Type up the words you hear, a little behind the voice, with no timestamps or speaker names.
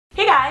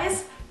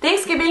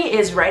Thanksgiving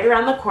is right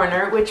around the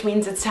corner, which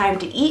means it's time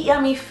to eat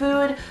yummy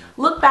food,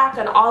 look back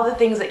on all the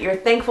things that you're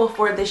thankful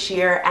for this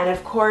year, and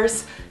of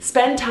course,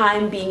 spend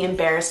time being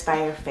embarrassed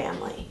by your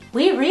family.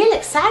 We're really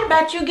excited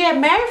about you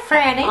getting married,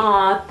 Franny.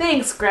 Aw,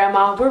 thanks,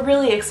 Grandma. We're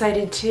really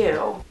excited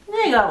too.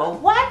 There you go, a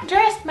white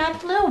dress, my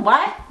little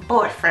white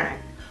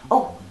boyfriend.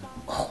 Oh,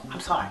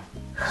 I'm sorry,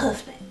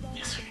 husband.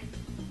 Yes, sir.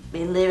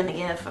 Been living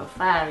together for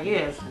 5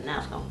 years, and now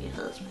it's gonna be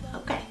husband.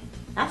 Okay,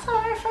 that's all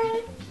right,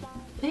 Franny.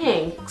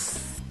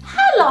 Thanks.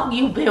 How long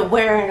you been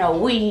wearing a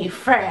weave,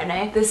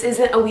 Franny? This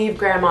isn't a weave,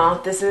 Grandma.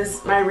 This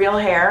is my real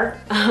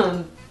hair.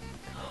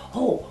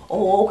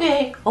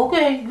 Okay,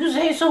 you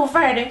say so,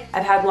 Franny.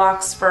 I've had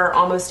locks for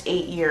almost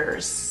 8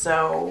 years,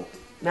 so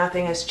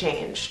nothing has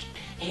changed.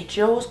 It's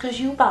yours cause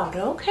you bought it.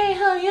 Okay,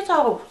 honey, it's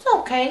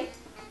okay.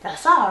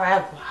 That's all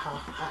right.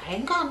 I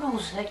ain't got no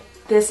say.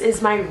 This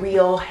is my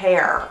real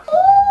hair.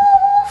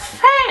 Ooh,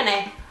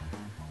 Franny.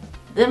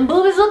 Them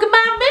boobies looking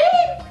about big.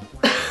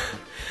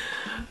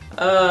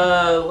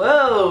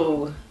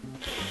 Whoa.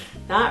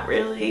 Not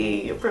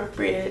really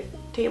appropriate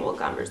table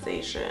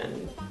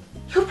conversation.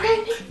 You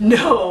pregnant?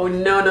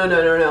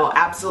 No,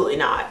 absolutely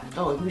not.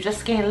 Oh, you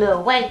just gained a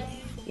little weight.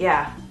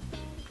 Yeah,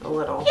 a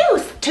little. You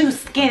was too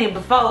skinny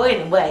before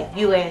anyway.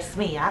 You asked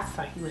me, I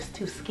thought you was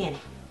too skinny.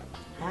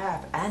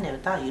 I never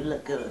thought you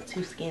looked good,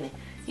 too skinny.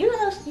 You're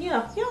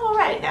all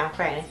right now,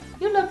 Franny.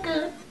 You look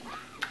good.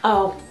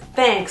 Oh,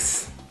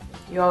 thanks.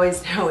 You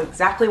always know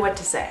exactly what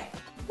to say.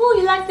 Ooh,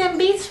 you like them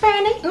beets,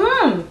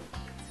 Franny?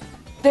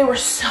 They were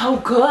so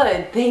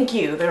good. Thank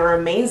you. They were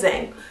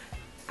amazing.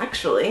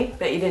 Actually,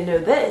 bet you didn't know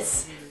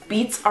this.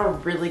 Beets are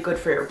really good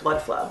for your blood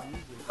flow.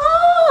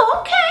 Oh,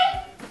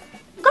 okay.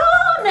 Go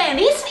on then,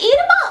 eat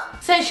them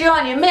up since you're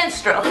on your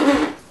menstrual.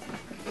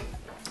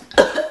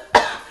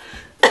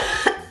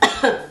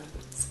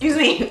 Excuse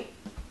me.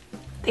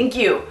 Thank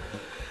you.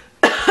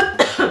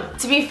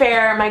 To be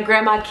fair, my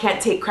grandma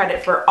can't take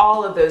credit for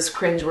all of those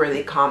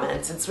cringeworthy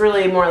comments. It's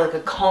really more like a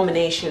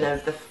culmination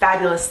of the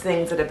fabulous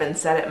things that have been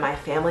said at my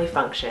family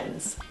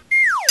functions.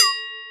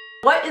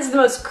 What is the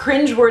most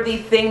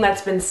cringeworthy thing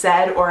that's been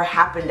said or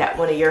happened at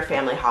one of your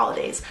family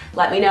holidays?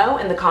 Let me know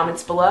in the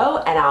comments below,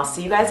 and I'll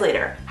see you guys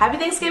later. Happy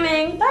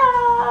Thanksgiving!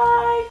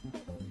 Bye!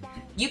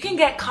 You can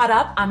get caught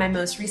up on my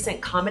most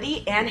recent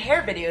comedy and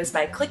hair videos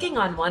by clicking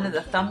on one of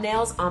the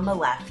thumbnails on the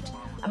left.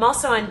 I'm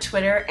also on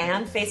Twitter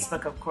and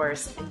Facebook, of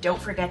course, and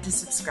don't forget to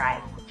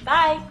subscribe.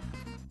 Bye!